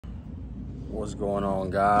What's going on,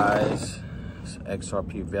 guys? It's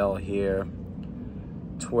XRP Vel here.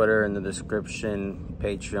 Twitter in the description,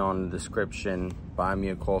 Patreon in the description, buy me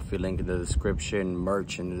a coffee link in the description,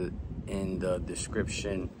 merch in the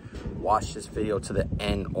description. Watch this video to the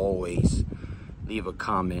end always. Leave a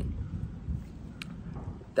comment.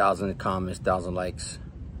 1,000 comments, 1,000 likes.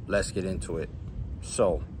 Let's get into it.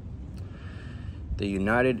 So, the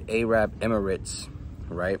United Arab Emirates,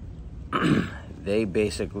 right? They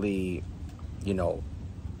basically, you know,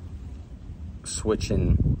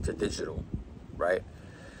 switching to digital, right?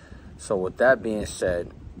 So with that being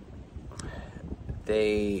said,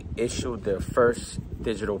 they issued their first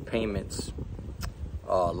digital payments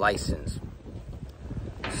license.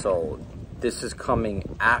 So this is coming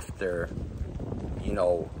after, you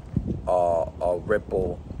know,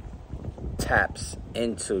 Ripple taps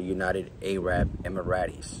into United Arab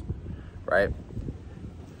Emirates, right?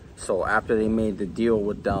 So after they made the deal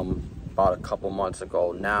with them about a couple months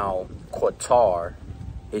ago, now Qatar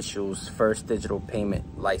issues first digital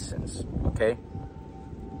payment license, okay,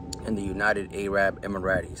 in the United Arab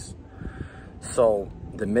Emirates. So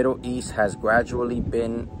the Middle East has gradually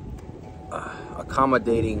been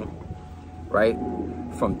accommodating, right,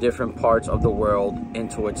 from different parts of the world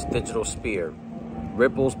into its digital sphere.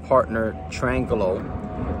 Ripple's partner Triangolo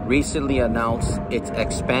recently announced its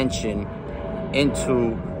expansion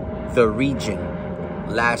into the region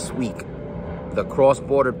last week. The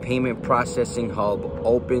cross-border payment processing hub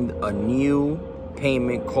opened a new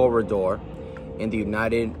payment corridor in the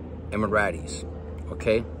United Emirates,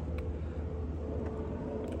 okay?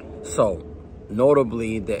 So,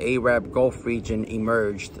 notably, the Arab Gulf region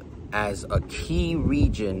emerged as a key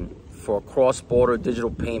region for cross-border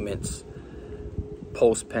digital payments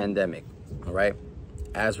post-pandemic, all right?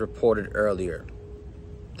 As reported earlier,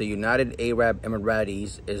 the United Arab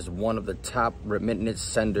Emirates is one of the top remittance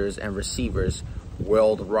senders and receivers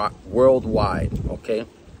worldwide, okay?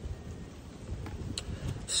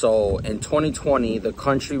 So in 2020, the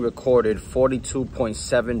country recorded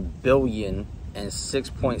 42.7 billion and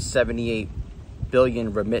 6.78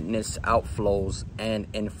 billion remittance outflows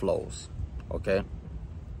and inflows, okay?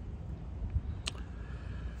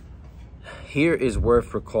 Here is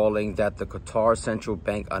worth recalling that the Qatar Central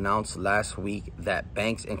Bank announced last week that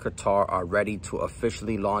banks in Qatar are ready to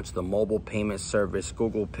officially launch the mobile payment service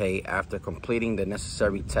Google Pay after completing the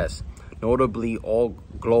necessary tests. Notably, all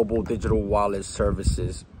global digital wallet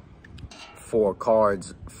services for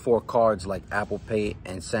cards like Apple Pay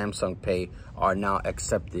and Samsung Pay are now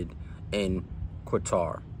accepted in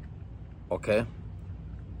Qatar. Okay?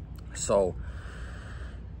 So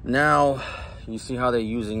now you see how they're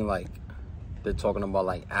using, like, they're talking about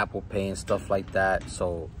like Apple Pay and stuff like that.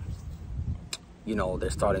 So, you know,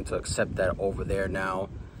 they're starting to accept that over there now.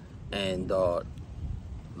 And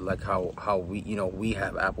like how we, you know, we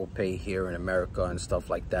have Apple Pay here in America and stuff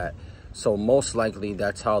like that. So most likely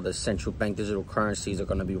that's how the central bank digital currencies are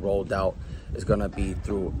going to be rolled out. It's going to be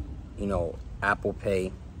through, you know, Apple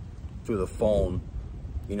Pay, through the phone.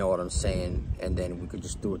 You know what I'm saying? And then we could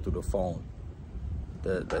just do it through the phone,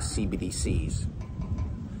 the CBDCs.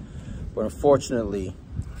 But unfortunately,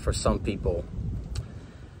 for some people,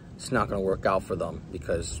 it's not going to work out for them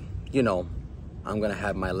because, you know, I'm going to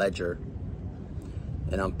have my Ledger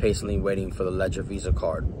and I'm patiently waiting for the Ledger Visa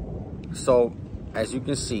card. So, as you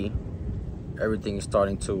can see, everything is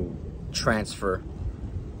starting to transfer,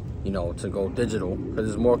 you know, to go digital because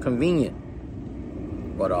it's more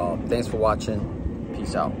convenient. But thanks for watching.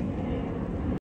 Peace out.